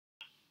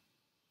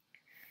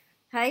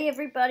Hey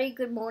everybody,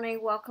 good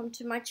morning, welcome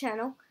to my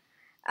channel.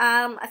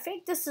 I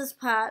think this is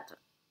part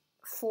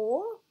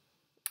 4,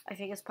 I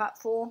think it's part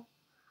 4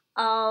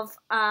 of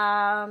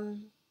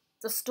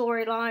the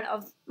storyline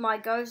of my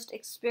ghost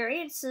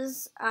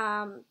experiences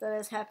that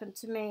has happened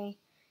to me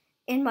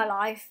in my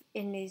life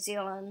in New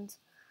Zealand.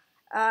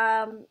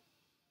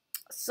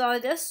 So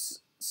this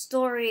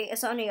story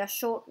is only a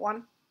short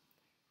one.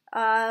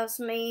 It's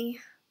me,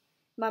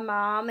 my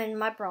mom and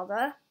my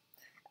brother.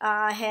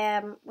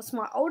 Was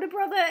my older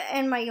brother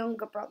and my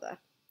younger brother.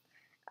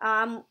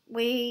 All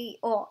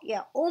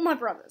my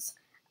brothers.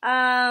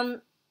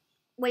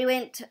 We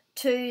went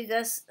to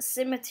this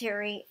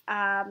cemetery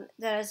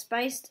that is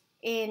based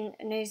in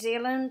New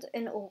Zealand,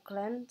 in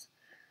Auckland,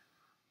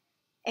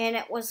 and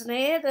it was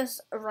near this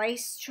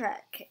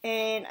racetrack,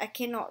 and I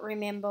cannot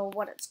remember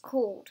what it's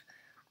called.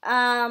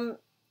 But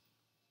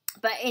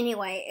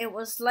anyway, it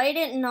was late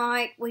at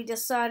night. We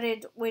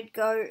decided we'd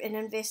go and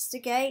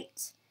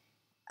investigate.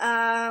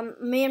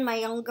 Me and my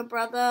younger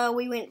brother,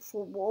 we went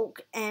for a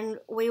walk, and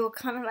we were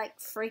kind of like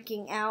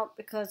freaking out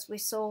because we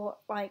saw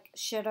like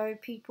shadow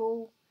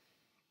people,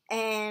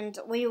 and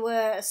we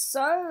were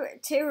so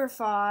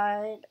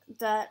terrified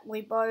that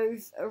we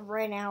both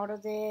ran out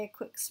of there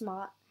quick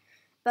smart.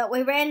 But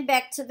we ran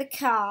back to the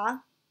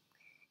car,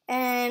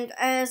 and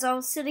as I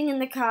was sitting in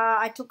the car,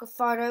 I took a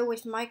photo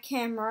with my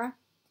camera,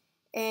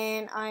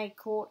 and I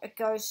caught a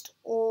ghost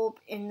orb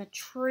in the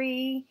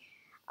tree.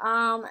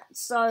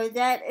 So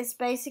that is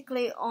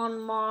basically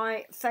on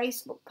my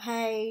Facebook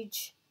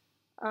page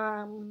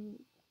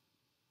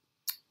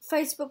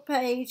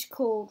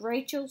called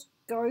Rachel's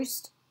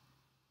Ghost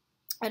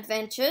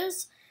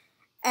Adventures,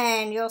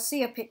 and you'll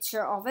see a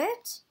picture of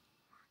it.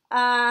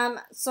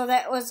 So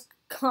that was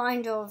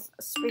kind of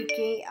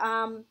spooky.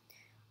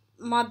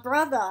 My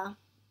brothers,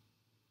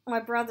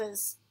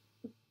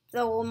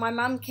 well, my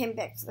mum came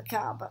back to the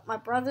car, but my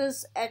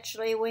brothers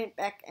actually went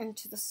back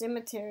into the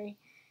cemetery,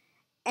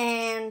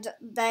 and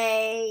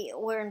they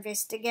were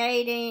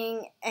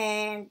investigating,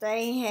 and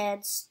they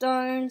had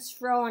stones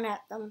thrown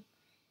at them,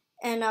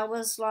 and I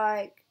was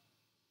like,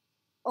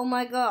 oh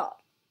my god,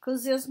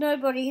 because there's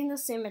nobody in the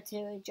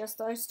cemetery, just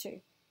those two.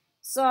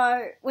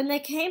 So when they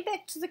came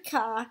back to the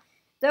car,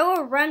 they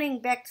were running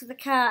back to the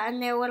car,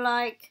 and they were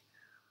like,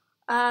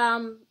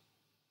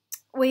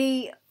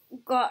 we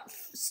got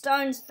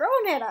stones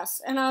thrown at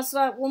us, and I was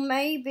like, well,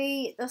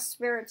 maybe the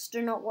spirits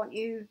do not want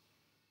you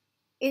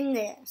in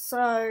there.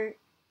 So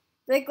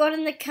they got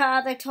in the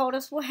car, they told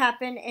us what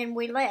happened, and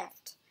we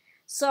left.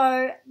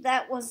 So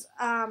that was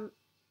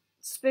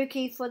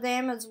spooky for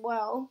them as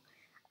well.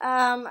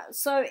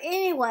 So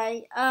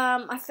anyway,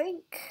 I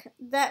think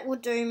that will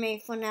do me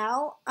for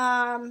now.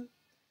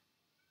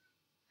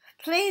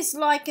 Please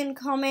like and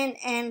comment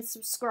and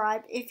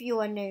subscribe if you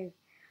are new.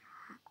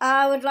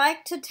 I would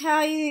like to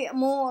tell you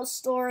more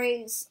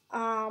stories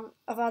of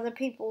other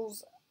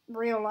people's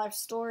real life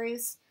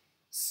stories.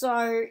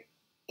 So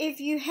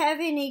if you have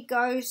any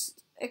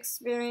ghost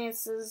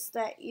experiences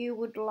that you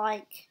would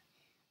like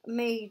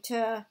me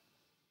to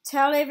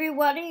tell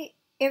everybody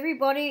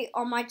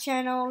on my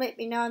channel, let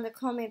me know in the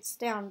comments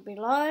down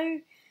below.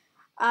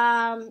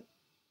 And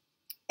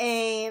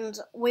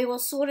we will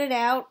sort it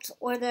out,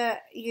 whether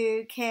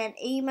you can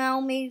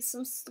email me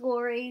some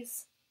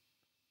stories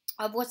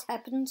of what's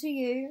happened to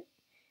you.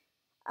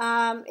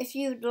 If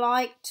you'd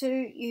like to,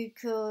 you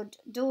could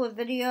do a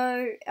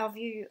video of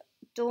you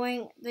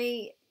doing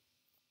the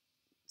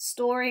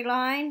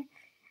storyline,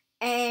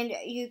 and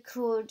you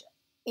could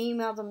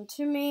email them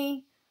to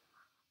me.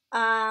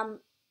 Let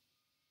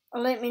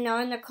me know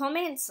in the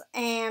comments,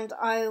 and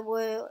I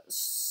will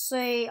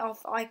see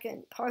if I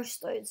can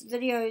post those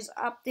videos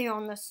up there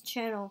on this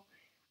channel.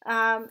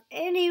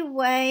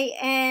 Anyway,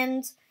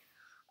 and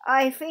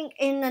I think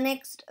in the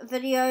next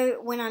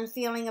video, when I'm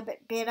feeling a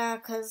bit better,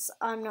 because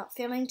I'm not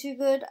feeling too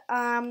good,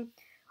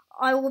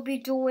 I will be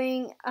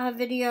doing a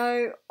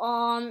video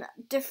on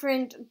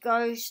different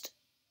ghost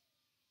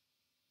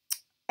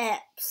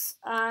apps,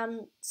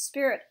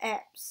 spirit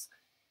apps.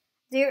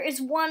 There is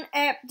one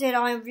app that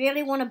I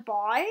really want to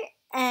buy,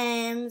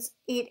 and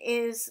it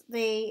is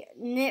the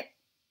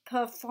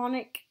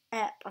Nepophonic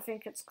app, I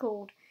think it's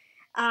called.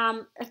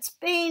 It's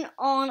been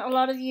on a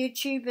lot of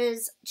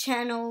YouTubers'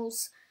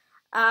 channels.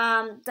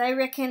 They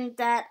reckon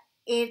that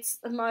it's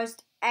the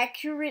most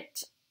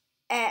accurate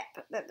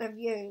app that they've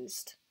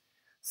used.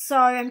 So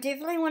I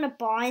definitely want to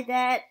buy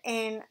that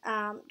and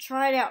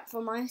try it out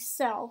for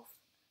myself.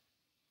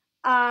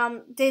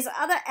 There's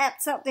other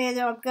apps out there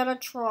that I'm going to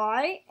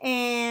try,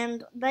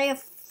 and they are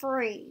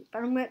free,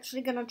 but I'm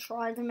actually going to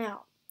try them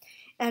out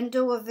and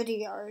do a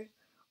video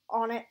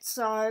on it,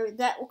 so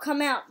that will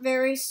come out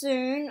very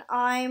soon.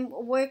 I'm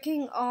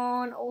working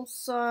on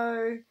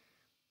also,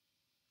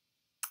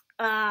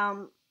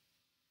 what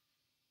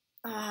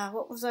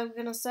was I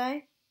going to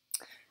say?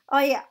 Oh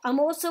yeah, I'm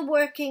also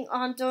working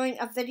on doing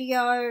a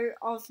video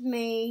of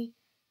me,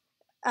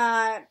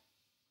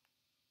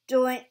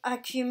 doing a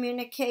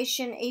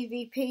communication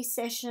EVP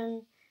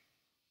session,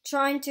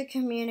 trying to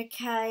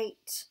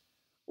communicate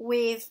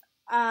with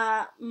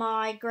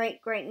my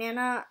great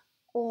nana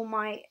or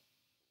my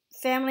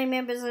family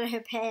members that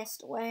have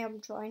passed away. I'm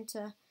trying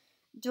to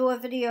do a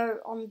video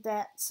on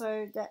that,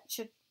 so that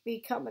should be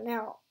coming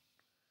out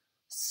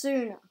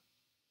sooner.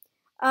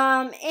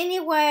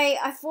 Anyway,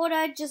 I thought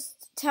I'd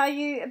just tell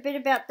you a bit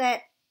about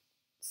that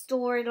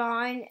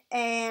storyline,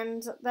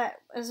 and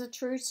that is a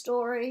true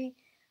story.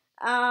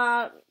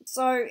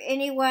 So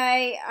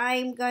anyway,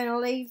 I'm going to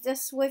leave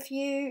this with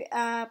you.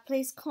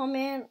 Please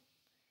comment,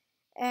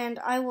 and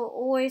I will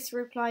always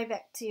reply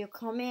back to your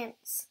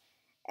comments.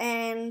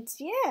 And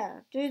yeah,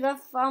 do the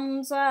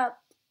thumbs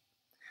up,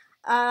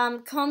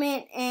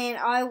 comment, and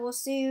I will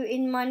see you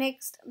in my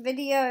next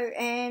video.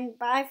 And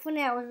bye for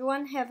now,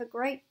 everyone. Have a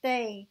great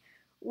day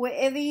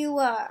wherever you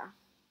are.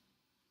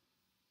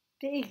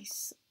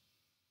 Peace.